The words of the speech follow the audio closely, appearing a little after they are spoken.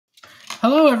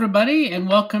Hello, everybody, and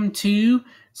welcome to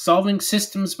Solving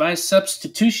Systems by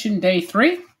Substitution Day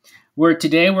 3, where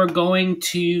today we're going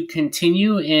to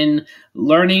continue in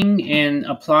learning and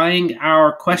applying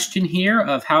our question here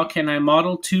of how can I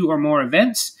model two or more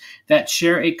events that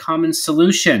share a common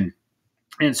solution.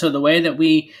 And so the way that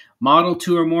we model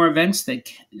two or more events that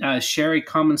share a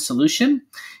common solution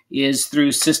is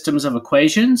through systems of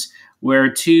equations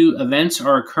where two events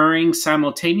are occurring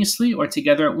simultaneously or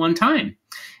together at one time.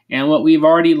 And what we've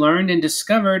already learned and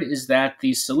discovered is that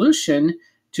the solution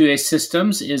to a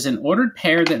system is an ordered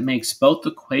pair that makes both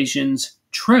equations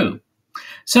true.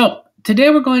 So today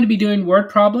we're going to be doing word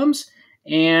problems.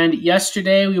 And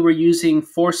yesterday we were using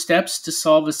 4 steps to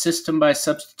solve a system by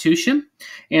substitution.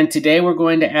 And today we're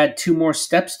going to add 2 more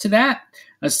steps to that,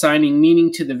 assigning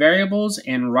meaning to the variables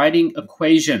and writing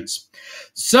equations.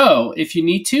 So if you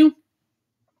need to,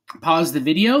 pause the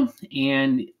video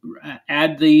and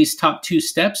add these top 2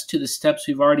 steps to the steps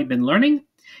we've already been learning,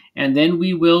 and then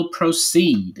we will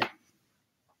proceed.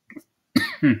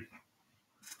 All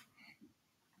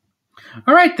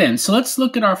right then, so let's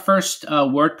look at our first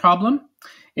word problem.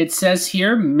 It says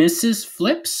here, Mrs.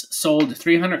 Flips sold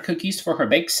 300 cookies for her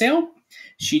bake sale.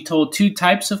 She told 2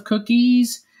 types of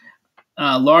cookies,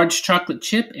 large chocolate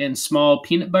chip and small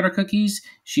peanut butter cookies.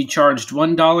 She charged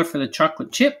 $1 for the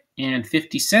chocolate chip and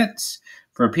 50 cents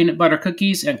for peanut butter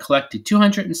cookies and collected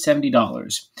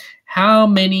 $270. How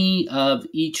many of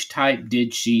each type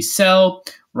did she sell?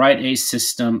 Write a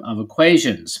system of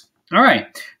equations. All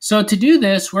right, so to do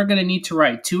this, we're going to need to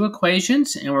write 2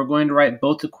 equations, and we're going to write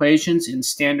both equations in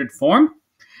standard form.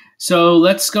 So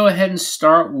let's go ahead and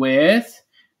start with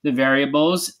the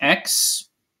variables x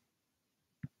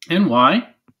and y.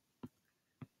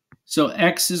 So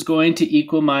x is going to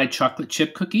equal my chocolate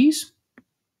chip cookies.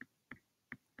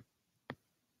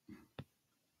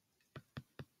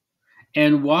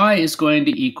 And y is going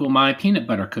to equal my peanut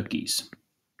butter cookies.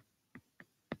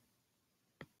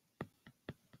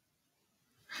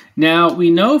 Now, we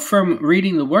know from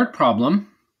reading the word problem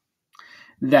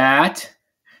that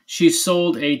she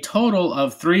sold a total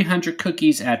of 300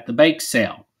 cookies at the bake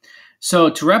sale. So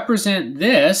to represent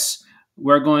this,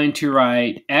 we're going to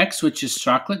write x, which is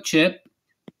chocolate chip,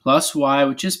 plus y,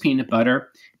 which is peanut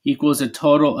butter, equals a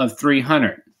total of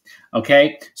 300.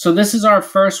 Okay, so this is our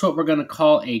first, what we're going to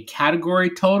call a category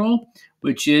total,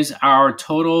 which is our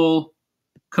total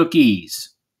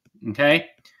cookies. Okay,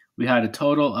 we had a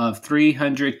total of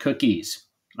 300 cookies.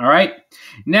 All right,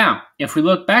 now, if we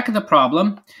look back at the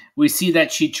problem, we see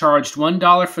that she charged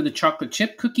 $1 for the chocolate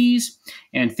chip cookies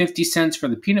and 50 cents for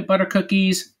the peanut butter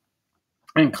cookies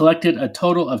and collected a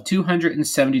total of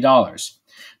 $270.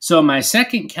 So my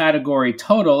second category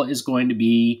total is going to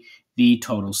be the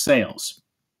total sales.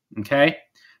 Okay,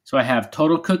 so I have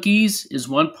total cookies is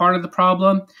one part of the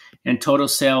problem and total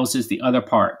sales is the other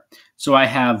part. So I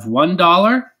have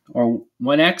 $1 or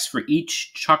 1x for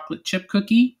each chocolate chip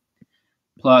cookie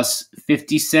plus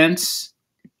 50 cents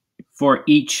for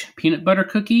each peanut butter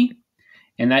cookie,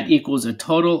 and that equals a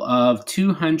total of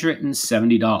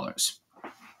 $270.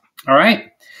 All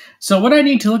right, so what I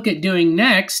need to look at doing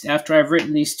next after I've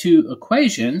written these 2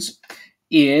 equations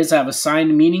is I've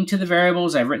assigned meaning to the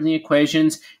variables, I've written the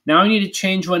equations. Now I need to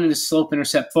change one into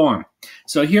slope-intercept form.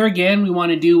 So here again, we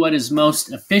want to do what is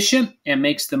most efficient and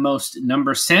makes the most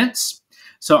number sense.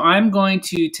 So I'm going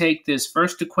to take this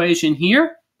first equation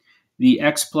here, the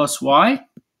x plus y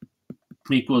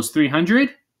equals 300,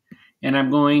 and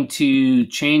I'm going to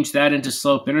change that into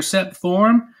slope-intercept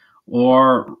form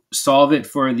or solve it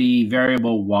for the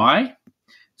variable y.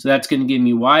 So that's going to give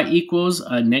me y equals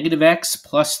a negative x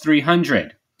plus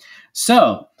 300.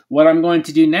 So what I'm going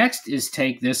to do next is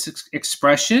take this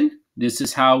expression. This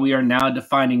is how we are now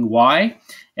defining y,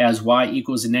 as y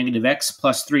equals a negative x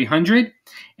plus 300.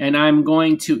 And I'm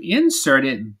going to insert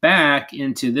it back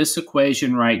into this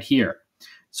equation right here.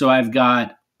 So I've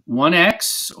got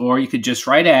 1x, or you could just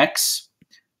write x,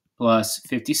 plus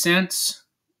 50 cents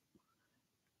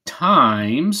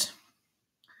times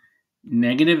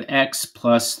negative x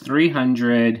plus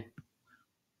 300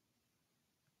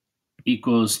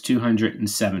 equals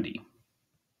 270.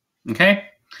 Okay,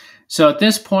 so at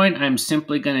this point, I'm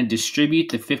simply going to distribute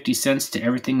the 50 cents to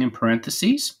everything in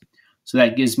parentheses. So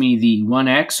that gives me the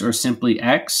 1x, or simply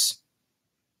x.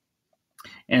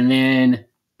 And then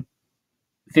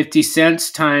 50 cents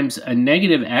times a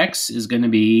negative x is going to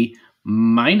be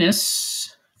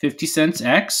minus 50 cents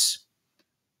x.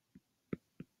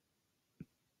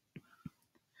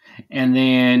 And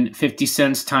then 50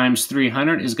 cents times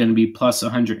 300 is going to be plus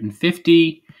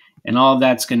 150. And all of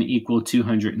that's going to equal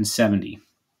 270.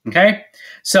 Okay,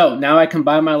 so now I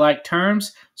combine my like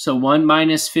terms. So 1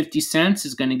 minus 50 cents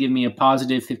is going to give me a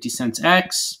positive 50 cents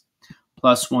x,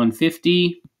 plus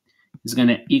 150 is going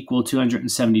to equal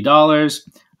 $270.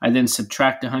 I then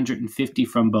subtract 150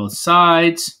 from both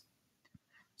sides.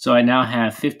 So I now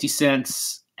have 50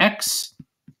 cents x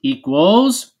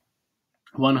equals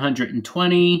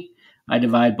 120. I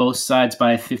divide both sides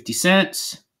by 50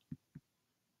 cents.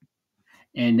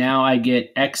 And now I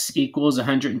get x equals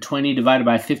 120 divided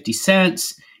by 50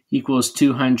 cents equals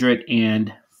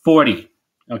 240.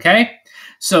 Okay?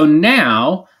 So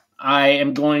now I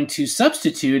am going to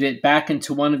substitute it back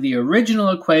into one of the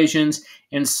original equations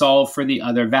and solve for the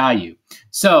other value.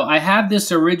 So I have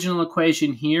this original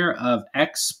equation here of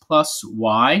x plus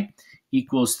y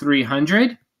equals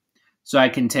 300. So I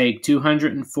can take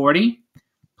 240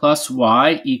 plus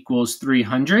y equals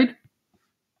 300.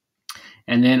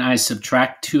 And then I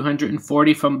subtract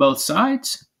 240 from both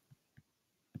sides.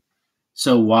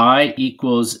 So y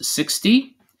equals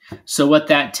 60. So what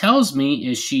that tells me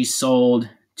is she sold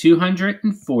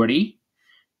 240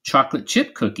 chocolate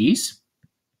chip cookies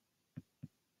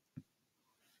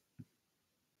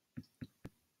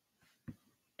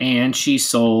and she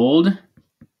sold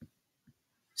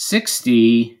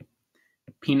 60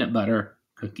 peanut butter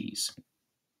cookies.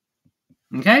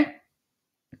 Okay?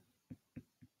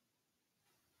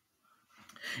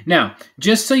 Now,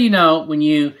 just so you know, when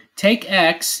you take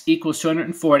x equals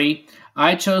 240,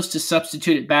 I chose to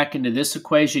substitute it back into this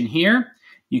equation here.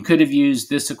 You could have used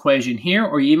this equation here,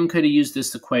 or you even could have used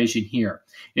this equation here.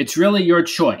 It's really your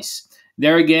choice.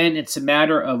 There again, it's a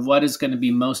matter of what is going to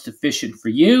be most efficient for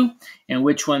you and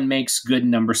which one makes good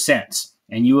number sense.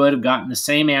 And you would have gotten the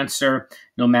same answer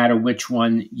no matter which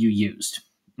one you used.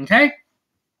 Okay?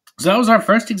 So that was our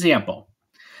first example.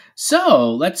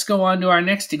 So let's go on to our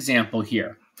next example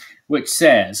here, which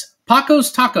says,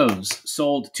 Paco's Tacos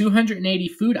sold 280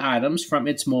 food items from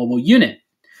its mobile unit.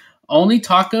 Only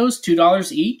tacos,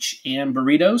 $2 each, and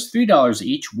burritos, $3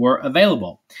 each, were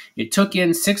available. It took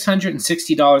in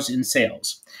 $660 in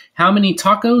sales. How many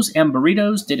tacos and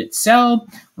burritos did it sell?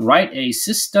 Write a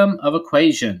system of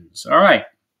equations. All right.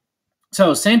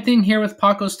 So same thing here with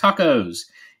Paco's Tacos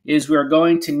is we're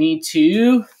going to need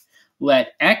to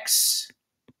let x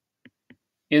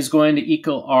is going to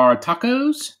equal our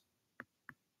tacos,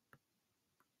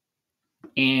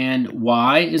 and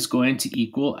y is going to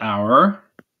equal our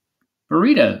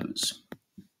burritos.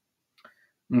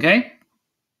 Okay?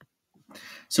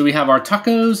 So we have our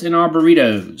tacos and our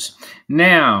burritos.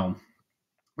 Now,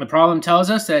 the problem tells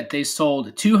us that they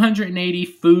sold 280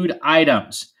 food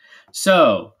items.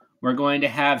 So we're going to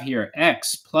have here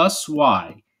x plus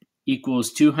y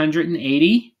equals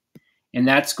 280. And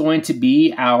that's going to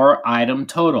be our item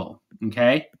total,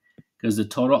 okay? Because the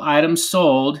total items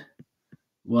sold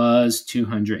was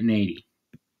 280,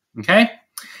 okay?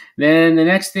 Then the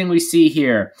next thing we see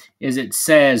here is it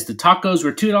says the tacos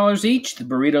were $2 each, the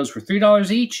burritos were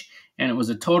 $3 each, and it was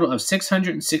a total of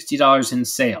 $660 in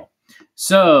sale.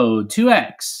 So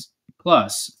 2x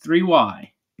plus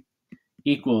 3y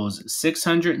equals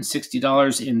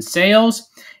 $660 in sales,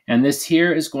 and this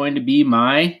here is going to be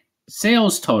my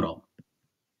sales total.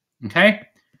 Okay,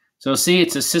 so see,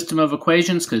 it's a system of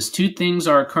equations because two things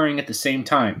are occurring at the same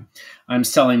time. I'm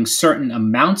selling certain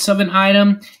amounts of an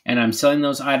item, and I'm selling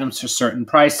those items for certain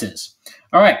prices.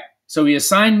 All right, so we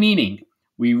assigned meaning.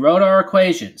 We wrote our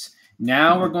equations.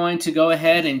 Now we're going to go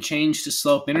ahead and change to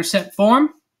slope-intercept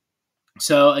form.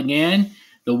 So again,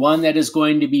 the one that is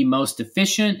going to be most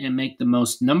efficient and make the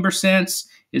most number sense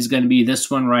is going to be this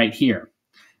one right here.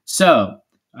 So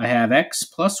I have x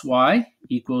plus y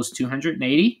equals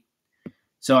 280.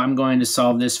 So I'm going to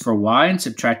solve this for y and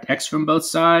subtract x from both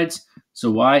sides.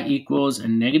 So y equals a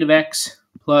negative x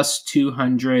plus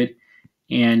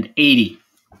 280.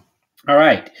 All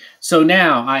right, so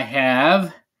now I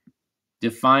have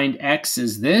defined x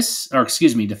as this, or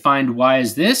excuse me, defined y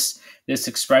as this. This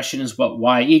expression is what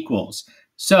y equals.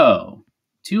 So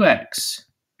 2x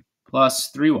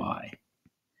plus 3y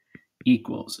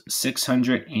equals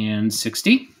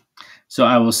 660. So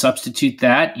I will substitute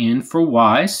that in for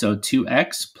y. So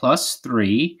 2x plus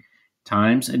 3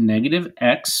 times a negative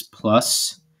x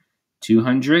plus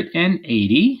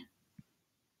 280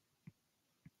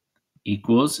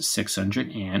 equals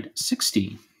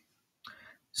 660.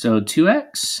 So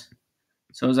 2x.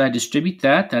 So as I distribute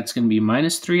that, that's going to be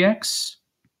minus 3x.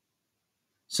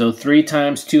 So 3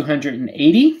 times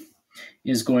 280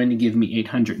 is going to give me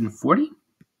 840.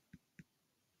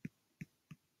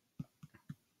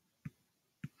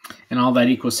 And all that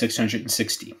equals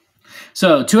 660.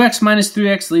 So 2x minus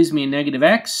 3x leaves me a negative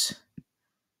x,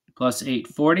 plus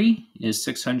 840 is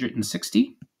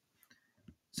 660.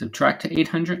 Subtract to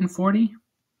 840.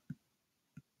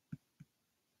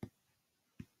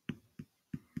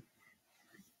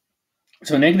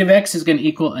 So negative x is going to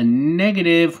equal a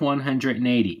negative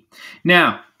 180.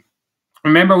 Now,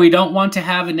 remember, we don't want to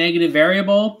have a negative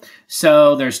variable,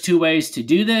 so there's two ways to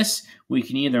do this. We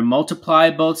can either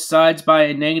multiply both sides by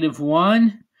a negative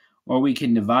 1, or we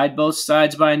can divide both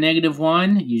sides by a negative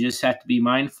 1. You just have to be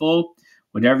mindful.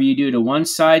 Whatever you do to one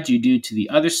side, you do to the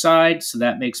other side, so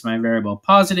that makes my variable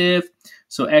positive.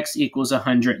 So x equals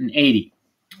 180.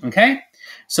 Okay?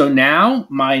 So now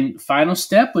my final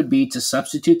step would be to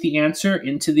substitute the answer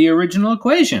into the original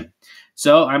equation.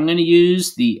 So I'm going to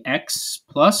use the x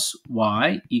plus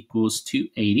y equals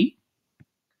 280.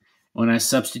 When I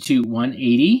substitute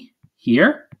 180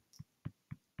 here,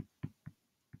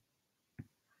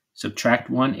 subtract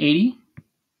 180.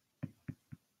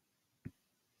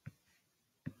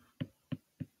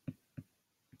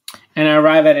 And I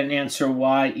arrive at an answer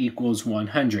y equals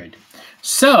 100.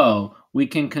 So we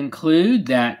can conclude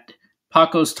that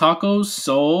Paco's Tacos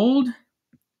sold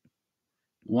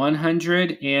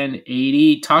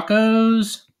 180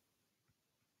 tacos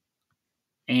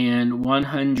and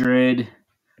 100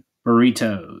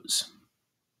 burritos.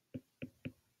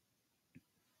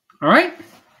 All right.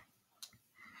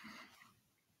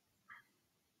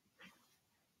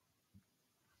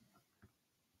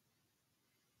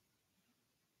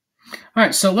 All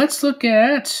right, so let's look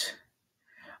at,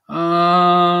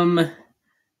 let's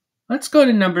go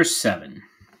to number 7,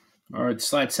 or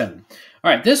slide 7. All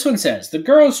right, this one says, the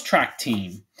girls' track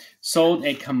team sold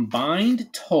a combined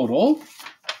total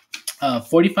of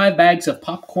 45 bags of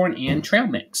popcorn and trail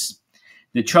mix.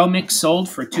 The trail mix sold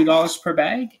for $2 per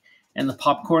bag, and the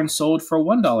popcorn sold for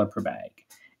 $1 per bag.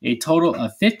 A total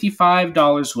of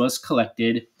 $55 was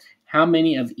collected. How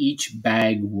many of each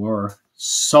bag were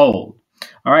sold?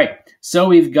 All right, so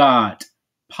we've got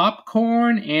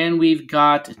popcorn and we've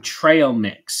got trail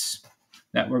mix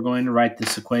that we're going to write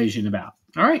this equation about.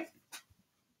 All right.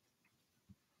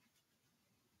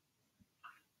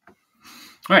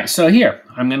 All right, so here,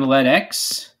 I'm going to let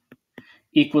x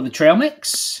equal the trail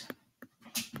mix,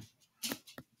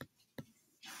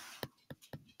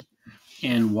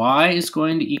 and y is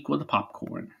going to equal the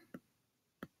popcorn.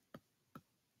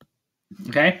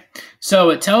 Okay, so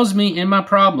it tells me in my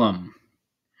problem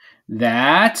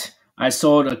that I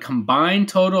sold a combined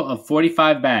total of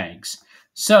 45 bags.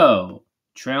 So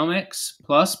trail mix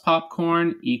plus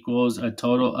popcorn equals a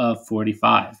total of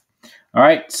 45. All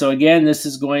right, so again, this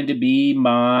is going to be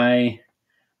my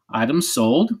items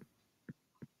sold.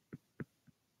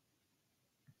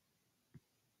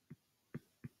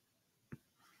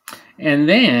 And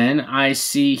then I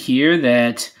see here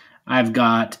that I've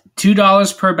got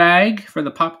 $2 per bag for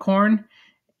the popcorn,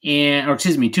 and or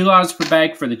excuse me, $2 per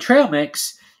bag for the trail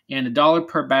mix, and $1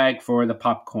 per bag for the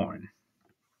popcorn.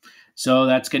 So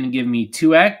that's going to give me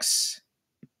 2x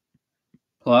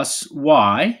plus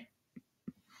y.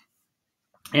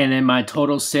 And then my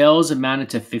total sales amounted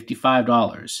to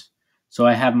 $55. So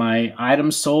I have my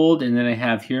items sold, and then I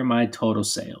have here my total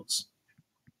sales.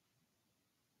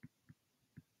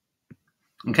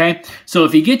 Okay, so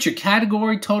if you get your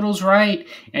category totals right,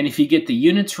 and if you get the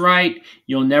units right,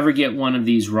 you'll never get one of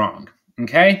these wrong.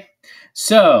 Okay,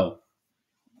 so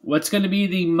what's going to be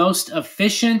the most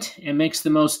efficient and makes the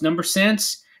most number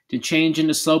sense to change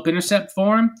into slope-intercept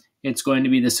form? It's going to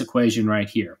be this equation right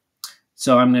here.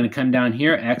 So I'm going to come down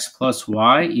here, x plus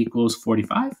y equals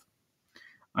 45.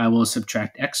 I will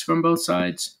subtract x from both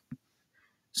sides.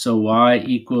 So y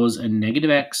equals a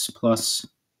negative x plus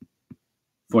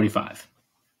 45.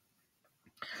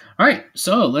 All right,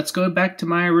 so let's go back to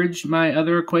my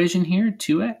other equation here,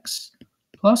 2x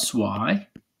plus y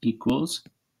equals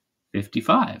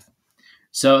 55.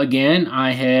 So again,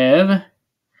 I have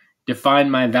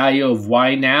defined my value of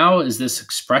y now as this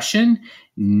expression,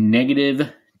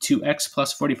 negative 2x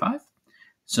plus 45.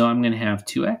 So I'm going to have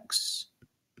 2x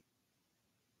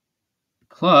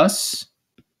plus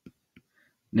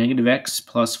negative x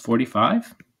plus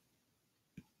 45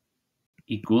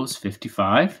 equals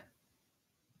 55.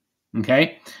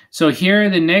 Okay, so here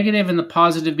the negative and the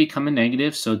positive become a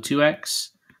negative, so 2x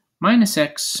minus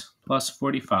x plus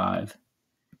 45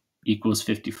 equals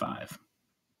 55.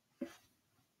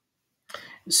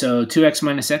 So 2x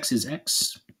minus x is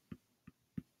x.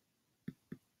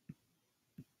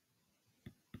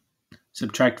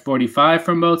 Subtract 45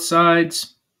 from both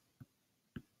sides.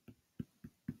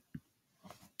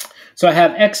 So I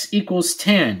have x equals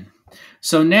 10.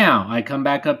 So now I come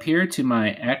back up here to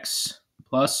my x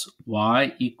plus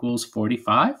y equals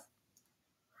 45.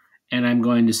 And I'm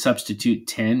going to substitute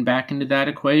 10 back into that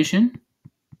equation.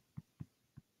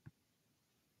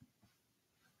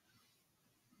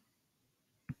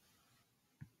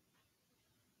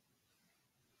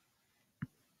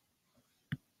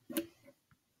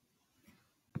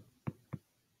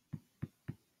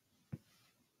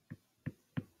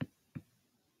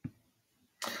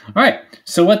 All right,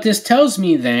 so what this tells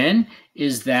me then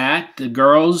is that the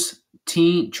girls'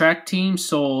 track team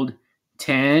sold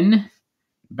 10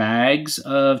 bags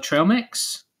of trail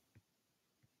mix.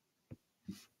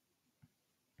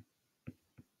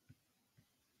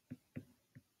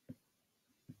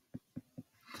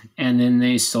 And then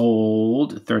they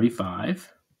sold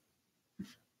 35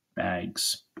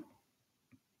 bags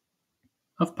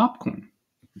of popcorn.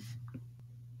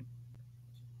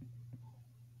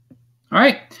 All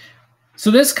right,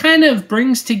 so this kind of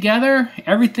brings together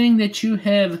everything that you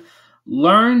have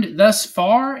learned thus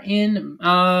far in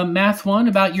Math 1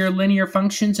 about your linear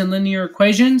functions and linear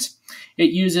equations.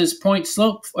 It uses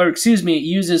it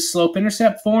uses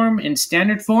slope-intercept form and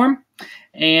standard form,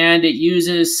 and it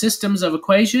uses systems of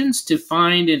equations to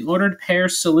find an ordered pair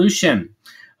solution.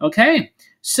 Okay,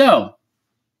 so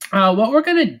what we're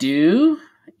going to do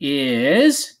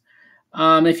is,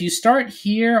 if you start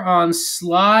here on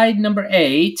slide number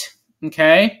 8,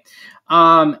 okay,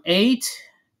 8,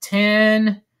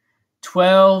 10,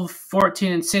 12,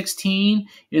 14, and 16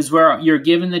 is where you're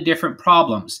given the different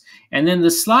problems. And then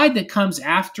the slide that comes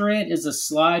after it is a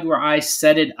slide where I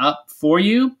set it up for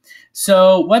you.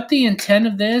 So what the intent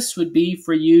of this would be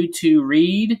for you to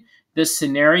read the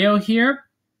scenario here,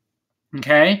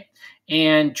 okay,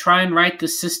 and try and write the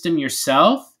system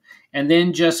yourself, and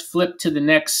then just flip to the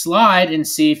next slide and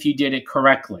see if you did it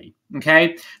correctly,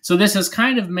 okay? So this is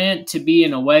kind of meant to be,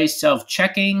 in a way,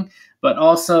 self-checking, but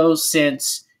also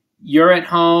since you're at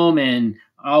home and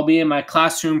I'll be in my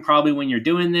classroom probably when you're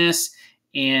doing this,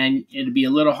 and it'll be a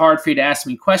little hard for you to ask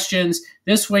me questions.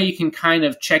 This way you can kind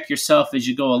of check yourself as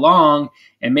you go along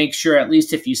and make sure, at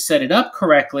least if you set it up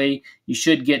correctly, you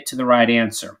should get to the right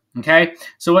answer, okay?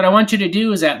 So what I want you to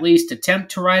do is at least attempt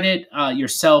to write it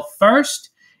yourself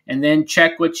first, and then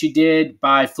check what you did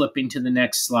by flipping to the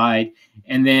next slide.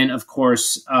 And then, of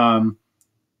course,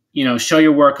 show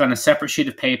your work on a separate sheet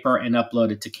of paper and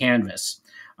upload it to Canvas.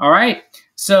 All right,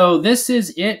 so this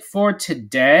is it for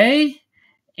today.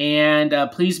 And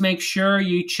please make sure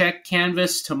you check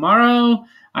Canvas tomorrow.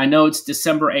 I know it's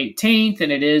December 18th,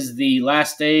 and it is the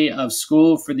last day of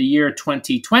school for the year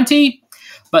 2020.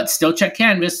 But still check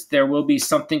Canvas. There will be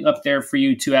something up there for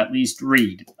you to at least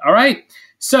read. All right,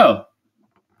 so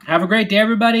have a great day,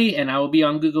 everybody, and I will be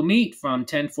on Google Meet from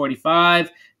 10:45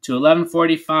 to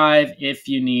 11:45 if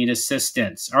you need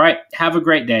assistance. All right, have a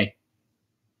great day.